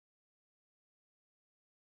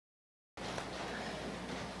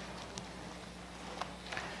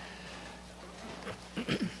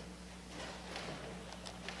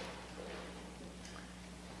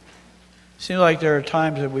Seems like there are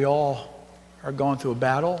times that we all are going through a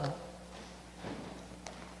battle.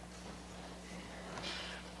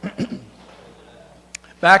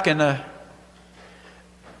 Back in the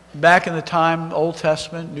time, Old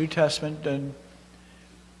Testament, New Testament, and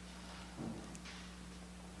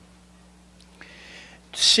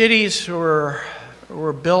cities were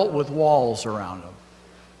built with walls around them.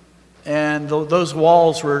 And those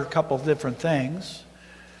walls were a couple of different things.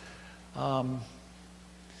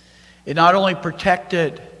 It not only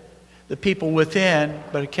protected the people within,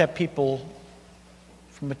 but it kept people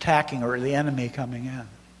from attacking or the enemy coming in.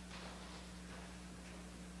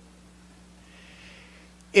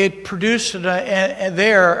 It produced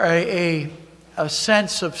a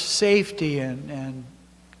sense of safety and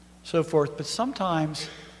so forth. But sometimes,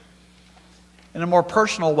 in a more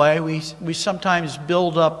personal way, we sometimes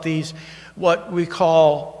build up these, what we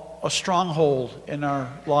call a stronghold in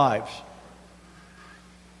our lives.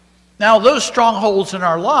 Now, those strongholds in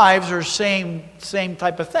our lives are same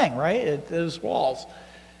type of thing, right? Those walls.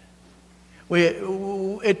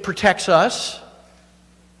 It protects us,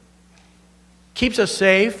 keeps us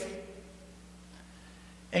safe,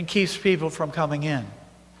 and keeps people from coming in.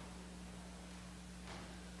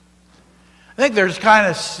 I think there's kind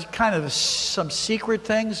of some secret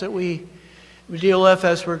things that we deal with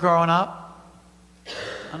as we're growing up.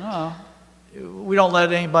 I don't know. We don't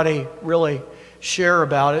let anybody really share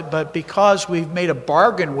about it, but because we've made a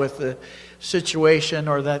bargain with the situation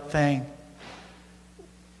or that thing,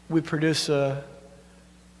 we produce a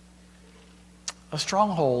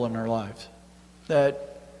stronghold in our lives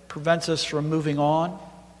that prevents us from moving on,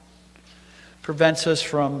 prevents us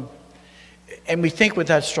from, and we think with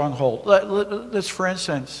that stronghold. Let's, for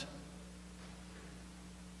instance,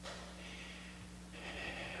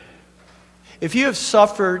 if you have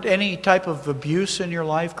suffered any type of abuse in your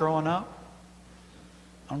life growing up,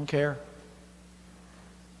 I don't care.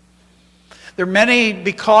 There are many,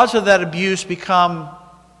 because of that abuse, become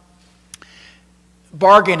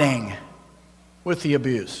bargaining with the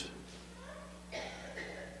abuse.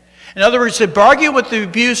 In other words, they bargain with the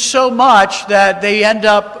abuse so much that they end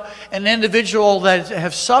up, an individual that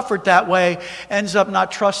have suffered that way ends up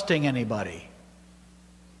not trusting anybody.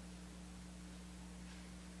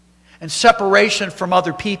 And separation from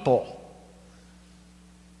other people.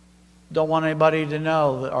 Don't want anybody to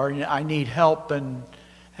know that, or I need help and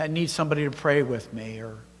I need somebody to pray with me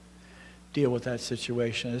or deal with that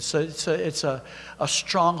situation. It's a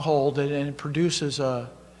stronghold, and it produces a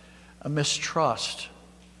mistrust.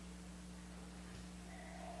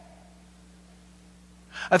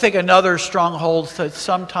 I think another stronghold that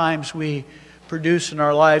sometimes we produce in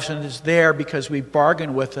our lives, and is there because we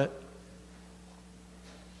bargain with it,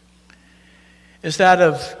 is that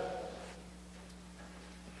of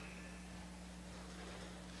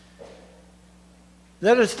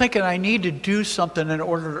thinking I need to do something in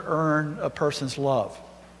order to earn a person's love.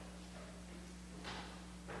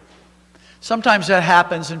 Sometimes that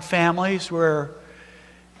happens in families where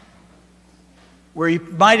you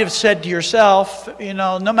might have said to yourself,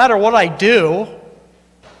 no matter what I do,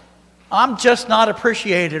 I'm just not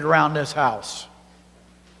appreciated around this house.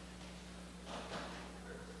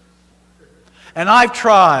 And I've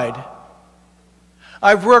tried.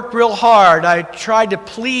 I've worked real hard. I tried to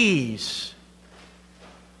please.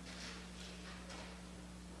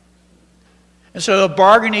 And so the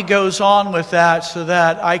bargaining goes on with that so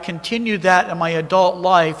that I continue that in my adult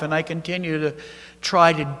life, and I continue to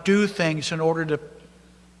try to do things in order to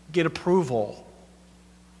get approval.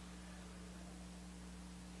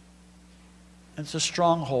 It's a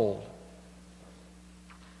stronghold.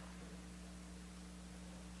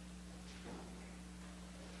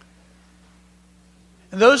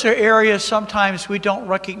 And those are areas sometimes we don't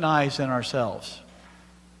recognize in ourselves.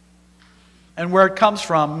 And where it comes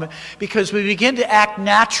from, because we begin to act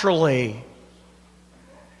naturally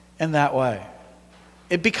in that way.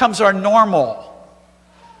 It becomes our normal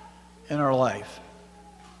in our life.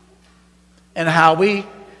 And how we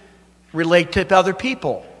relate to other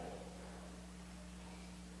people.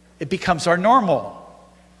 It becomes our normal.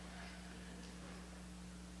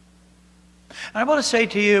 And I want to say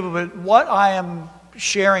to you, but what I am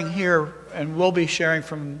sharing here, and will be sharing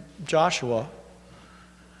from Joshua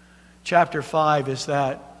chapter 5, is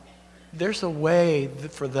that there's a way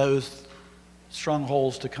for those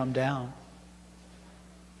strongholds to come down.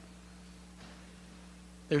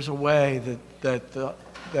 There's a way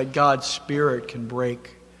that God's Spirit can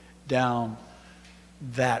break down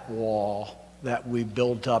that wall that we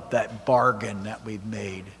built up, that bargain that we've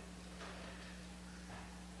made.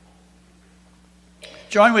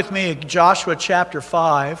 Join with me in Joshua chapter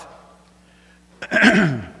 5.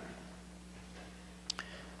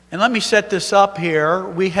 And let me set this up here.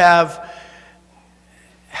 We have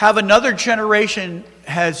another generation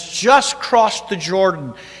has just crossed the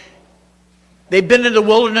Jordan. They've been in the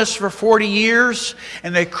wilderness for 40 years,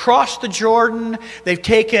 and they crossed the Jordan. They've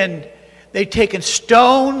taken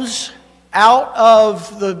stones out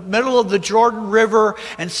of the middle of the Jordan River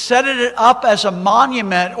and set it up as a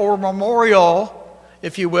monument or memorial,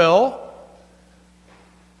 if you will,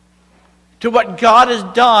 to what God has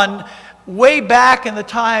done way back in the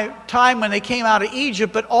time when they came out of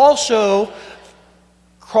Egypt, but also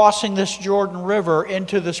crossing this Jordan River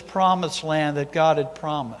into this promised land that God had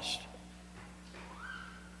promised.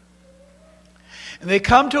 And they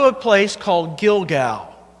come to a place called Gilgal.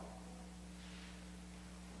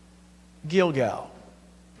 Gilgal.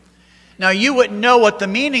 Now, you wouldn't know what the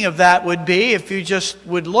meaning of that would be if you just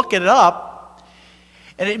would look it up.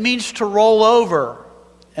 And it means to roll over.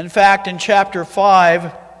 In fact, in chapter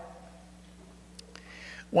 5,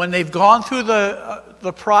 when they've gone through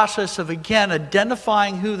the process of, again,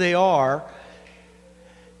 identifying who they are,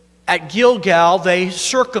 at Gilgal, they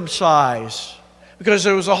circumcise. Because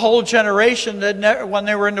there was a whole generation that when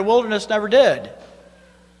they were in the wilderness never did.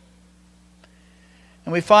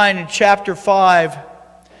 And we find in chapter 5,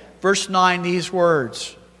 verse 9, these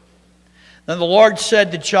words. Then the Lord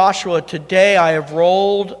said to Joshua, "Today I have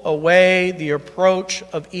rolled away the reproach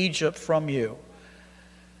of Egypt from you."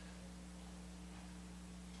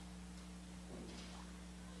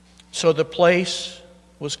 So the place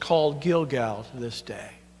was called Gilgal to this day.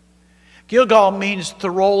 Gilgal means to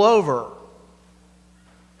roll over.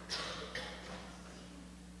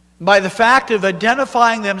 By the fact of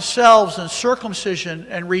identifying themselves in circumcision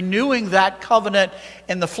and renewing that covenant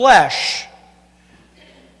in the flesh,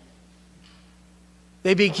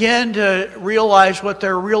 they begin to realize what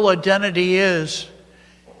their real identity is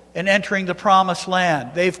in entering the promised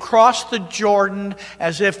land. They've crossed the Jordan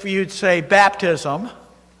as if you'd say baptism,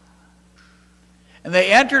 and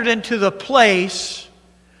they entered into the place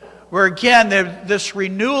where, again, this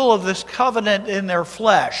renewal of this covenant in their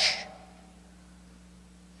flesh.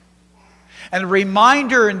 And a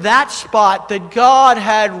reminder in that spot that God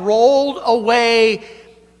had rolled away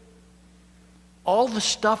all the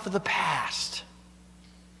stuff of the past.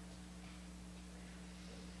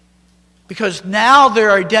 Because now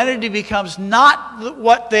their identity becomes not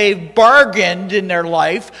what they've bargained in their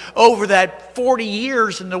life over that 40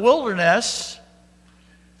 years in the wilderness,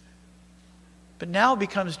 but now it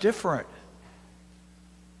becomes different.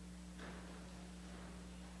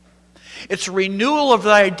 It's a renewal of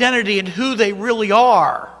their identity and who they really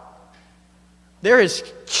are. They're His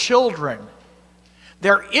children.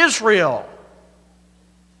 They're Israel.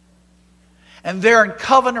 And they're in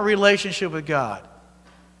covenant relationship with God.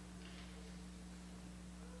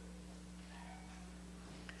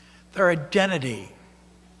 Their identity,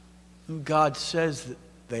 who God says that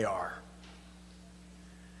they are,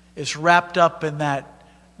 is wrapped up in that,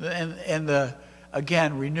 in the,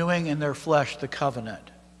 again, renewing in their flesh the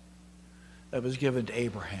covenant that was given to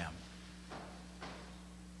Abraham.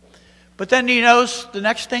 But then you notice the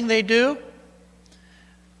next thing they do?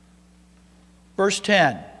 Verse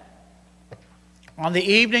 10. On the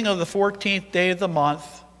evening of the 14th day of the month,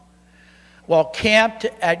 while camped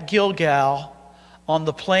at Gilgal on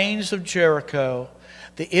the plains of Jericho,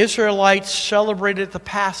 the Israelites celebrated the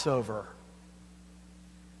Passover.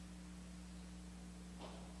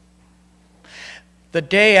 The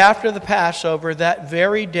day after the Passover, that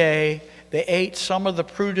very day, they ate some of the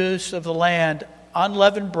produce of the land,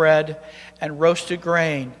 unleavened bread and roasted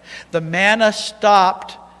grain. The manna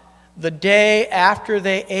stopped the day after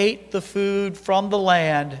they ate the food from the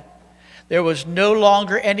land. There was no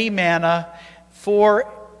longer any manna for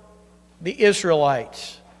the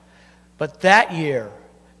Israelites. But that year,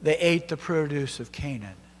 they ate the produce of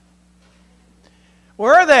Canaan.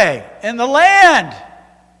 Where are they? In the land.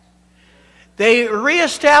 They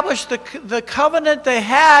reestablished the covenant they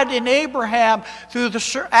had in Abraham through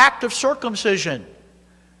the act of circumcision.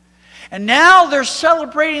 And now they're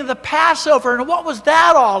celebrating the Passover. And what was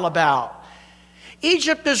that all about?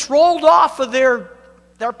 Egypt is rolled off of their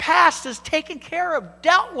past, is taken care of,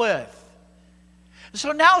 dealt with.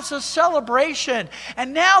 So now it's a celebration.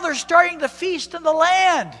 And now they're starting to feast in the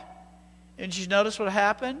land. And did you notice what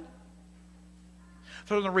happened?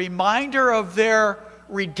 From the reminder of their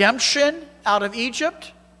redemption out of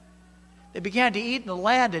Egypt, they began to eat in the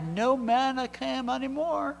land, and no manna came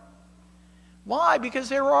anymore. Why? Because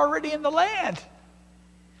they were already in the land.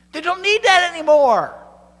 They don't need that anymore.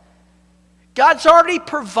 God's already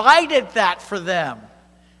provided that for them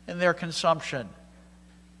in their consumption.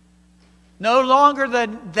 No longer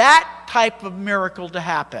than that type of miracle to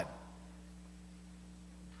happen.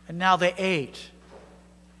 And now they ate.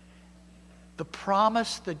 The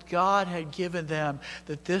promise that God had given them,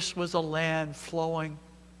 that this was a land flowing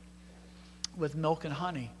with milk and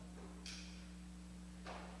honey.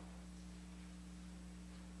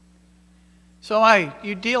 So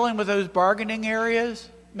you dealing with those bargaining areas,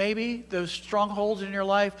 maybe, those strongholds in your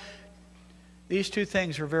life? These two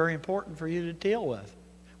things are very important for you to deal with.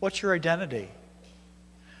 What's your identity?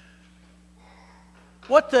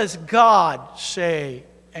 What does God say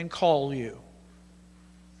and call you?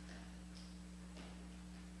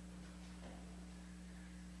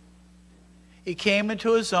 He came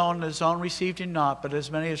into his own, and his own received him not, but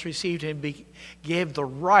as many as received him gave the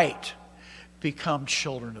right to become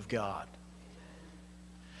children of God.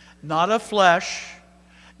 Not of flesh,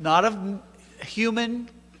 not of human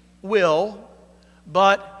will,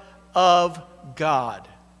 but of God.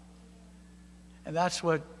 And that's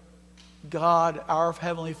what God, our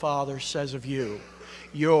Heavenly Father, says of you.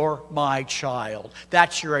 You're my child.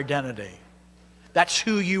 That's your identity. That's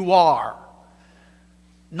who you are.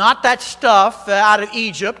 Not that stuff out of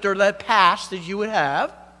Egypt or that past that you would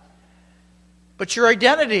have, but your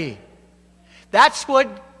identity. That's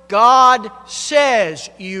what God says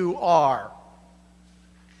you are.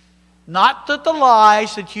 Not that the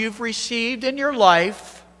lies that you've received in your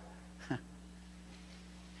life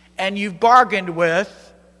and you've bargained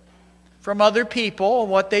with from other people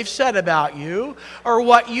and what they've said about you or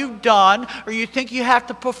what you've done, or you think you have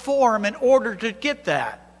to perform in order to get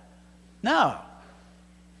that. No.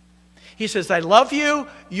 He says, I love you,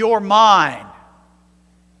 you're mine.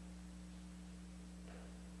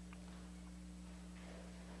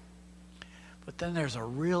 But then there's a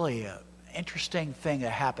really interesting thing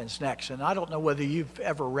that happens next. And I don't know whether you've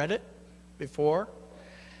ever read it before,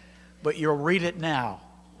 but you'll read it now.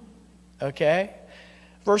 Okay?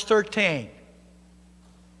 Verse 13.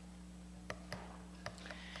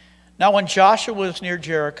 Now when Joshua was near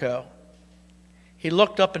Jericho, he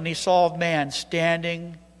looked up and he saw a man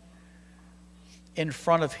standing in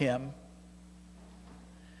front of him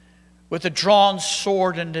with a drawn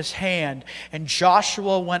sword in his hand. And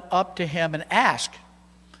Joshua went up to him and asked,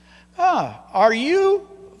 are you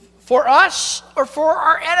for us or for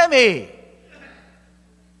our enemy?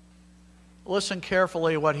 Listen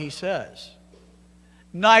carefully what he says.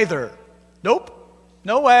 Neither. Nope.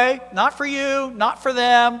 No way. Not for you. Not for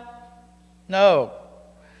them. No,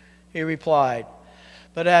 he replied.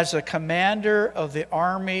 But as a commander of the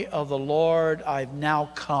army of the Lord, I've now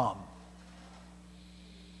come.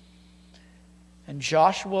 And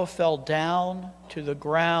Joshua fell down to the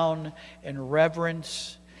ground in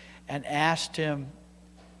reverence and asked him,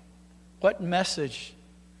 what message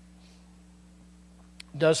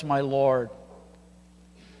does my Lord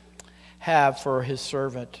have for his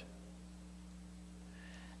servant?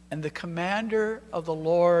 And the commander of the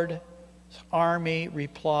Lord's army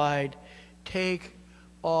replied, take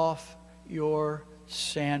off your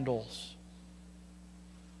sandals,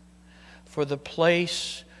 for the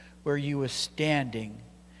place where you are standing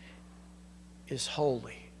is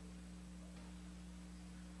holy.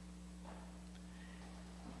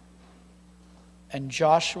 And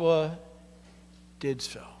Joshua did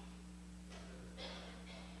so.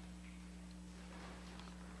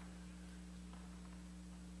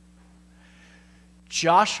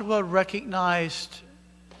 Joshua recognized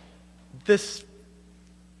this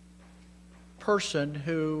person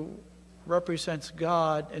who represents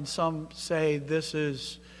God, and some say this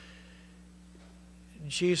is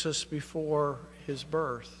Jesus before his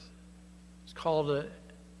birth. It's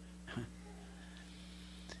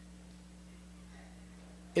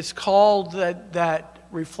called that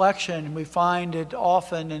reflection. We find it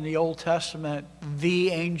often in the Old Testament,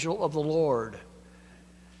 the angel of the Lord,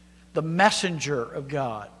 the messenger of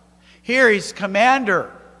God. Here he's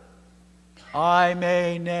commander. I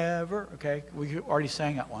may never. Okay, we already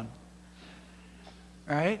sang that one.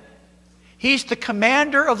 Right? He's the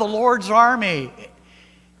commander of the Lord's army.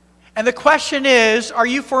 And the question is, are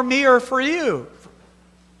you for me or for you?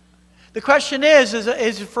 The question is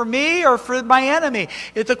it for me or for my enemy?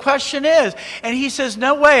 If the question is, and he says,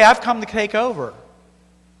 no way, I've come to take over.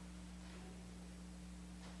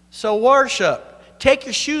 So worship. Take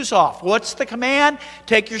your shoes off. What's the command?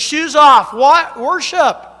 Take your shoes off. What?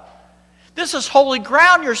 Worship. This is holy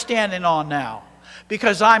ground you're standing on now,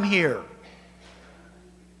 because I'm here.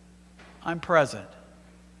 I'm present.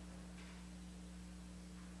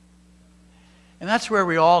 And that's where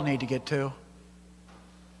we all need to get to.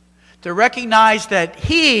 To recognize that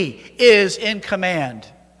He is in command.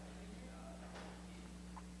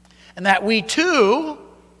 And that we too,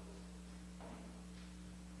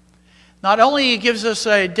 Not only He gives us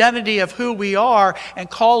an identity of who we are and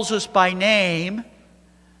calls us by name,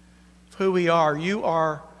 who we are. You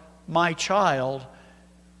are my child.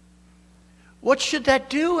 What should that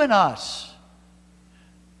do in us?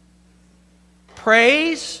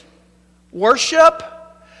 Praise, worship,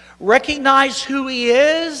 recognize who He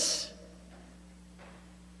is.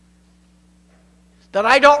 That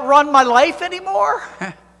I don't run my life anymore.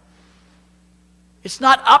 It's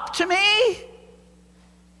not up to me.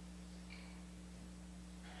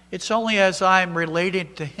 It's only as I'm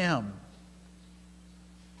related to Him.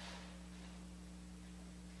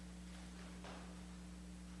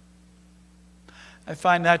 I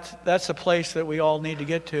find that's a place that we all need to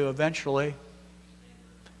get to eventually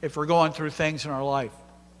if we're going through things in our life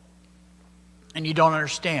and you don't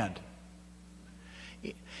understand.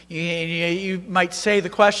 You might say the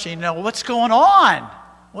question, what's going on?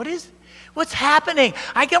 What's happening?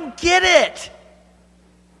 I don't get it.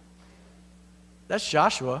 That's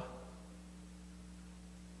Joshua.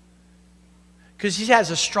 Because he has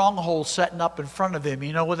a stronghold setting up in front of him.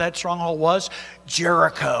 You know what that stronghold was?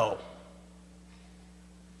 Jericho.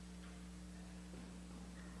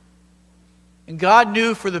 And God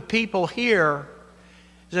knew for the people here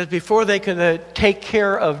that before they could take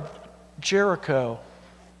care of Jericho,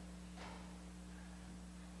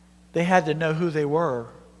 they had to know who they were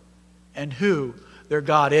and who their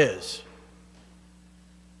God is.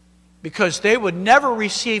 Because they would never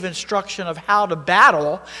receive instruction of how to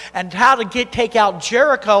battle and how to take out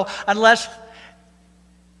Jericho unless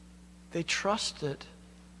they trusted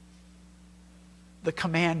the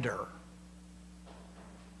commander.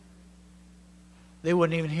 They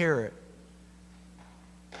wouldn't even hear it.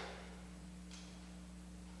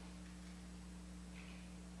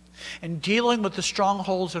 And dealing with the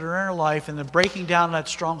strongholds that are in our life and the breaking down that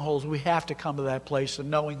strongholds, we have to come to that place of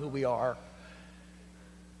knowing who we are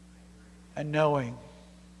and knowing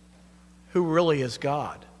who really is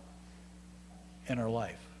God in our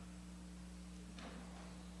life.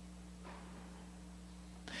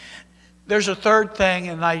 There's a third thing,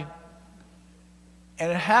 and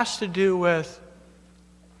it has to do with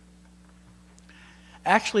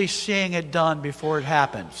actually seeing it done before it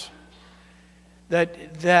happens.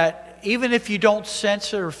 That even if you don't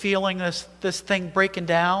sense it or feeling this thing breaking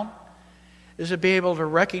down, is to be able to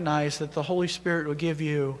recognize that the Holy Spirit will give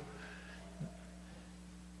you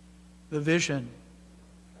the vision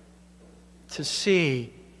to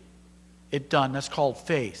see it done. That's called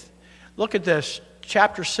faith. Look at this,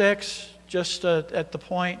 chapter 6, just at the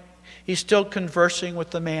point. He's still conversing with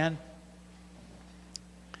the man.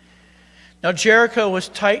 Now Jericho was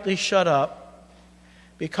tightly shut up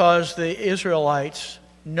because the Israelites,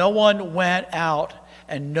 no one went out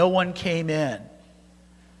and no one came in.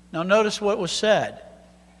 Now notice what was said.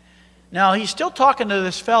 Now he's still talking to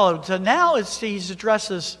this fellow. So now he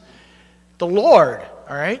addresses the Lord.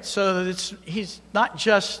 All right? So he's not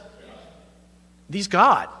just, he's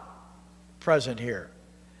God present here.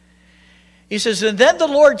 He says, and then the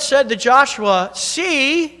Lord said to Joshua,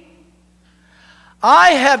 see,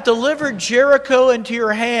 I have delivered Jericho into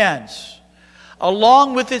your hands,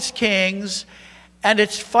 along with its kings and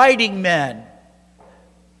its fighting men.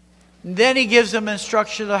 And then he gives them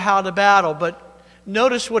instruction on how to battle. But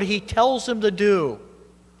notice what he tells them to do.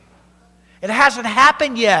 It hasn't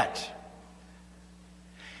happened yet.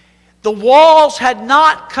 The walls had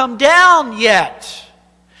not come down yet.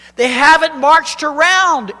 They haven't marched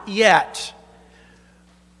around yet.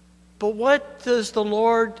 But what does the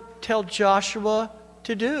Lord tell Joshua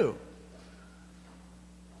to do?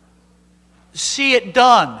 See it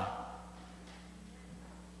done.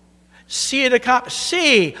 See it accomplished.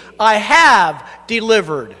 See, I have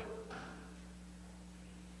delivered.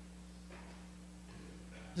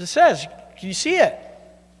 As it says, can you see it?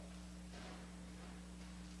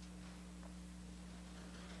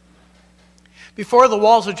 Before the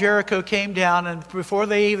walls of Jericho came down and before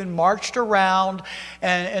they even marched around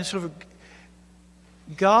and sort of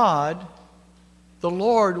God, the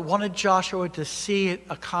Lord wanted Joshua to see it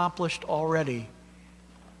accomplished already.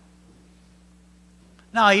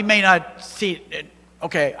 Now, he may not see it.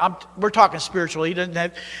 Okay, we're talking spiritual. He doesn't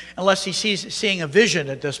have, unless he's seeing a vision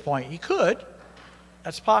at this point. He could.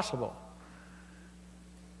 That's possible.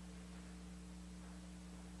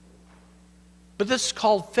 But this is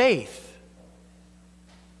called faith.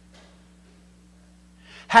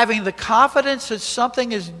 Having the confidence that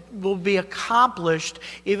something will be accomplished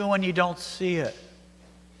even when you don't see it.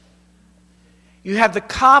 You have the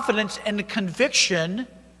confidence and the conviction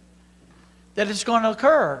that it's going to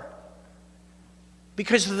occur.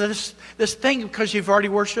 Because of this thing, because you've already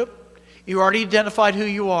worshiped, you already identified who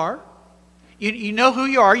you are, You know who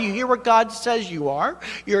you are. You hear what God says you are.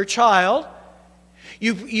 You're a child.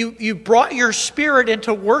 You brought your spirit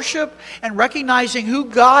into worship and recognizing who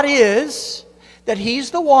God is, that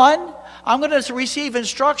He's the one. I'm going to receive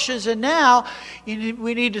instructions, and now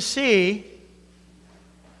we need to see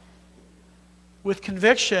with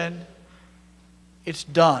conviction, it's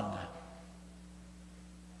done.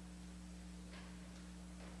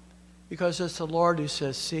 Because it's the Lord who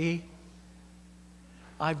says, see,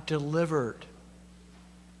 I've delivered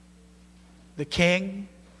the king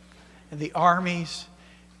and the armies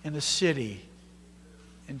and the city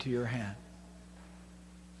into your hand.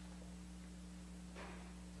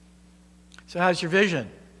 So how's your vision?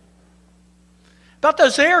 About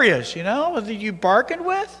those areas, that you bargained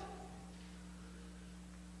with?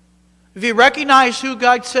 Have you recognized who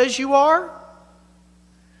God says you are?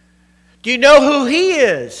 Do you know who He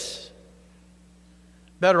is?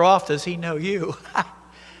 Better off does He know you.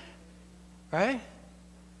 Right?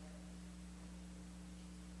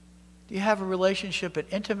 Do you have a relationship, an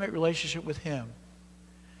intimate relationship with Him?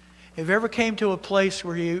 Have you ever came to a place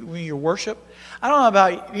where you worship? I don't know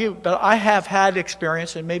about you, but I have had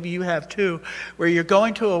experience, and maybe you have too, where you're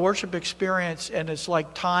going to a worship experience and it's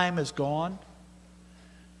like time is gone.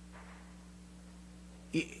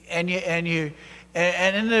 And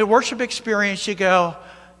in the worship experience you go,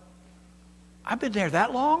 I've been there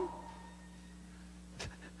that long?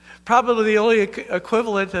 Probably the only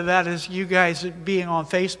equivalent to that is you guys being on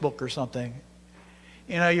Facebook or something.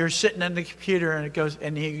 You're sitting in the computer and it goes,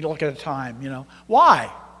 and you look at a time,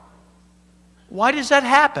 Why? Why does that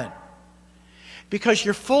happen? Because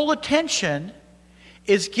your full attention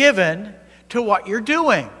is given to what you're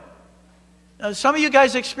doing. Now, some of you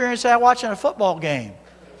guys experience that watching a football game.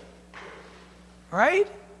 Right?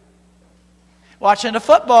 Watching a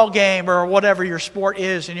football game or whatever your sport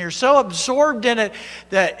is, and you're so absorbed in it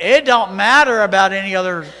that it don't matter about any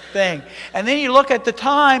other thing. And then you look at the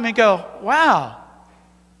time and go, wow,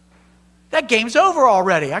 that game's over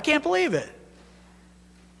already. I can't believe it.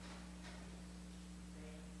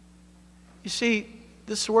 You see,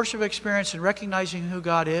 this worship experience and recognizing who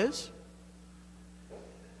God is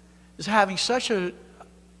having such an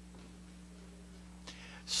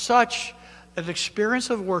experience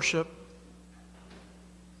of worship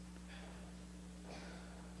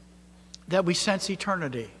that we sense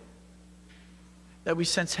eternity, that we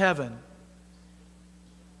sense heaven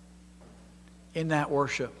in that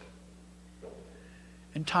worship.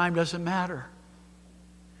 And time doesn't matter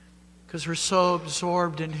because we're so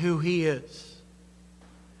absorbed in who He is.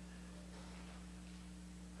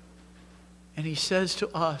 And He says to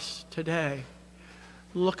us today,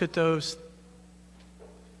 look at those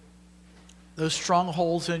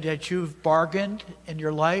strongholds that you've bargained in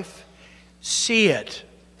your life. See it.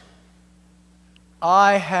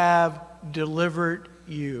 I have delivered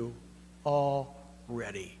you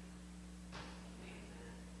already.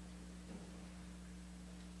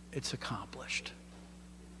 It's accomplished.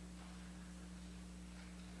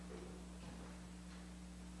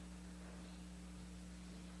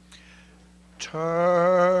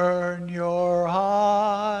 Turn your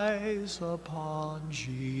eyes upon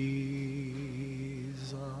Jesus.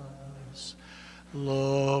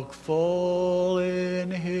 Look full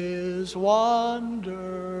in His wonderful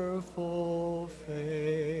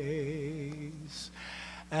face,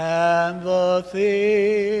 and the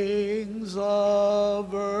things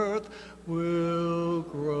of earth will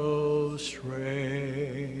grow strangely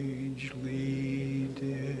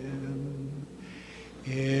dim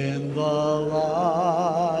in the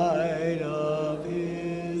light of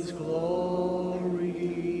His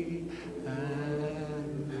glory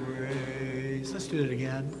and grace. Let's do it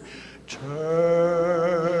again.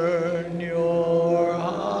 Turn your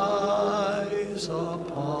eyes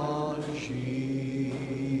upon Jesus.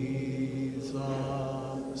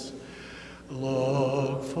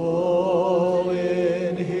 Look full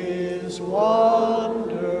in His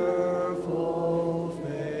wonderful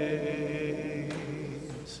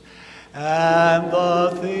face, and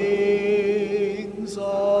the things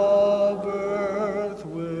of earth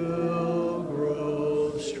will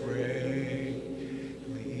grow strangely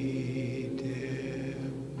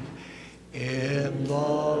dim in the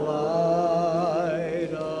light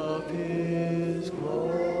of His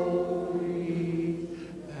glory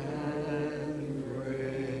and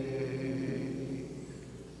grace.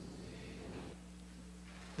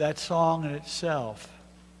 That song in itself,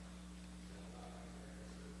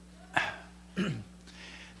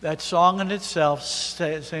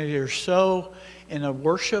 says you're so in a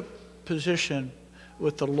worship position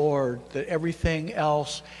with the Lord that everything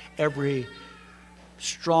else, every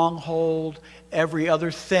stronghold, every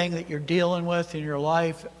other thing that you're dealing with in your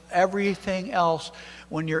life, everything else,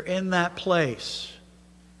 when you're in that place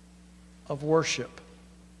of worship,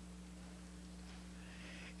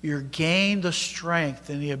 you gain the strength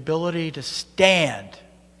and the ability to stand.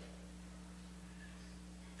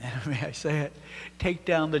 And may I say it, take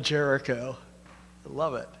down the Jericho. I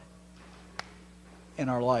love it. In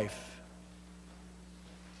our life.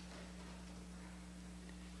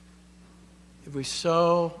 If we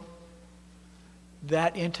sow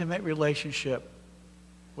that intimate relationship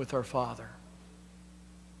with our Father,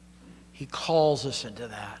 He calls us into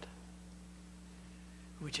that.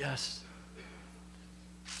 We just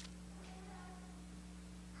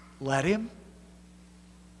let Him.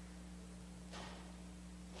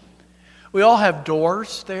 We all have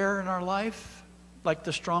doors there in our life, like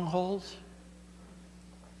the strongholds.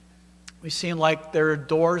 We seem like there are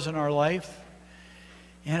doors in our life,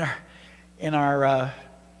 in our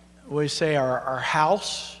we say our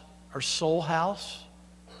house, our soul house.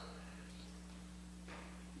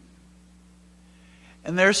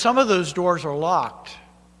 And there's some of those doors are locked.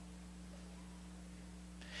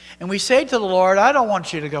 And we say to the Lord, I don't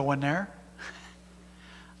want you to go in there.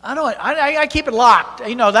 I keep it locked.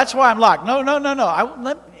 You know, that's why I'm locked. No.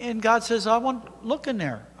 And God says, I want look in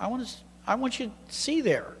there. I want you to see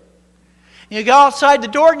there. And you go outside the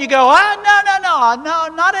door and you go, no,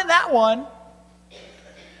 not in that one.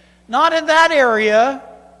 Not in that area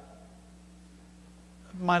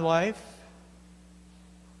of my life.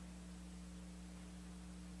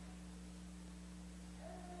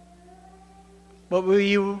 But will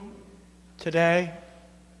you today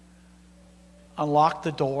unlock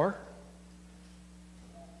the door?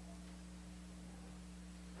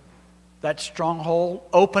 That stronghold,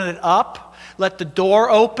 open it up. Let the door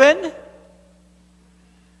open.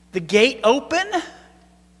 The gate open.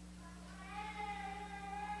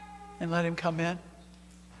 And let Him come in.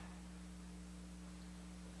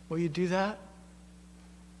 Will you do that?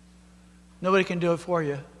 Nobody can do it for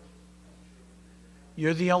you.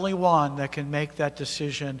 You're the only one that can make that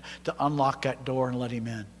decision to unlock that door and let Him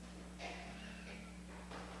in.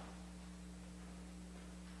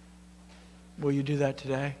 Will you do that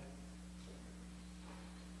today?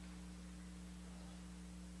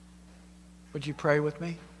 Would you pray with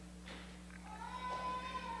me?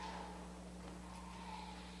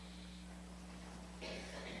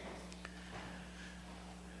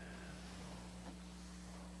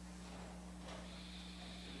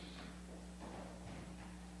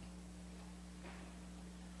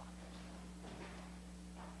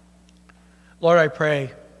 Lord, I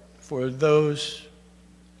pray for those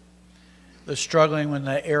that are struggling in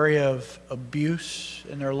the area of abuse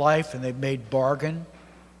in their life and they've made bargain.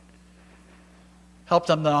 Help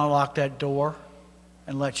them to unlock that door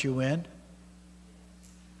and let you in.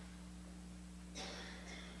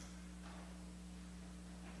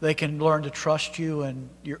 They can learn to trust you and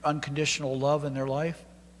your unconditional love in their life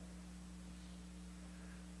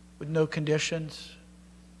with no conditions,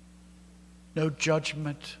 no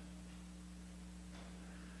judgment.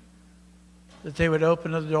 That they would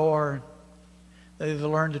open the door, that they would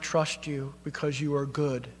learn to trust you because you are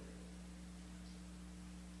good.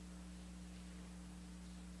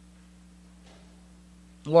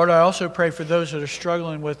 Lord, I also pray for those that are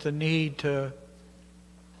struggling with the need to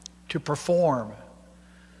perform,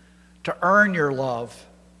 to earn your love,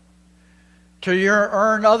 to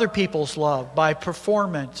earn other people's love by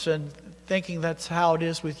performance and thinking that's how it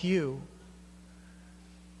is with you.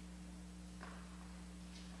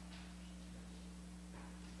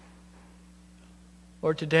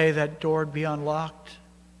 Lord, today that door would be unlocked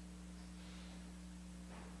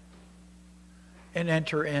and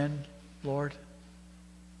enter in, Lord,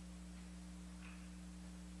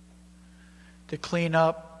 to clean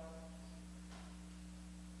up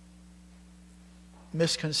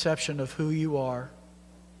misconception of who you are.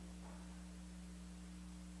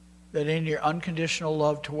 That in your unconditional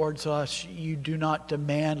love towards us, you do not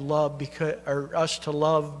demand love or us to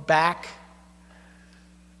love back,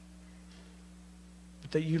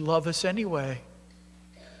 but that you love us anyway.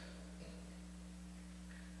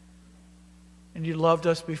 And you loved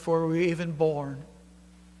us before we were even born.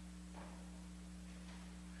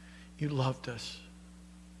 You loved us.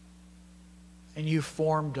 And you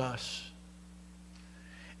formed us.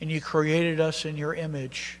 And you created us in your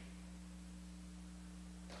image.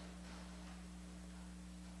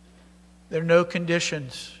 There are no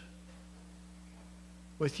conditions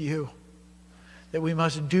with you that we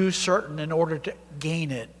must do certain in order to gain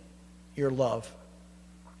it, your love.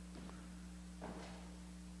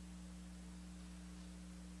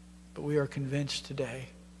 But we are convinced today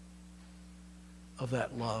of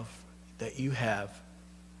that love that you have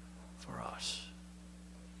for us.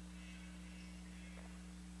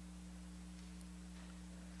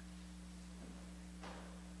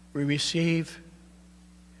 We receive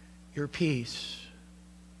your peace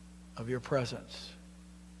of your presence.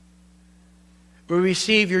 We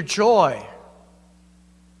receive your joy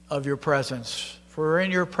of your presence. For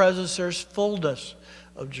in your presence there's fullness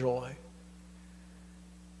of joy.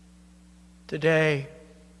 Today,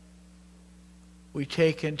 we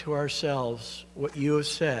take into ourselves what you have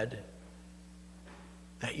said,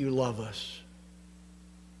 that you love us.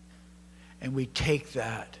 And we take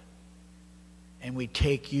that, and we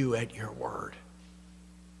take you at your word.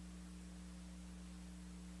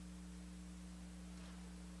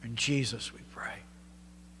 In Jesus we pray.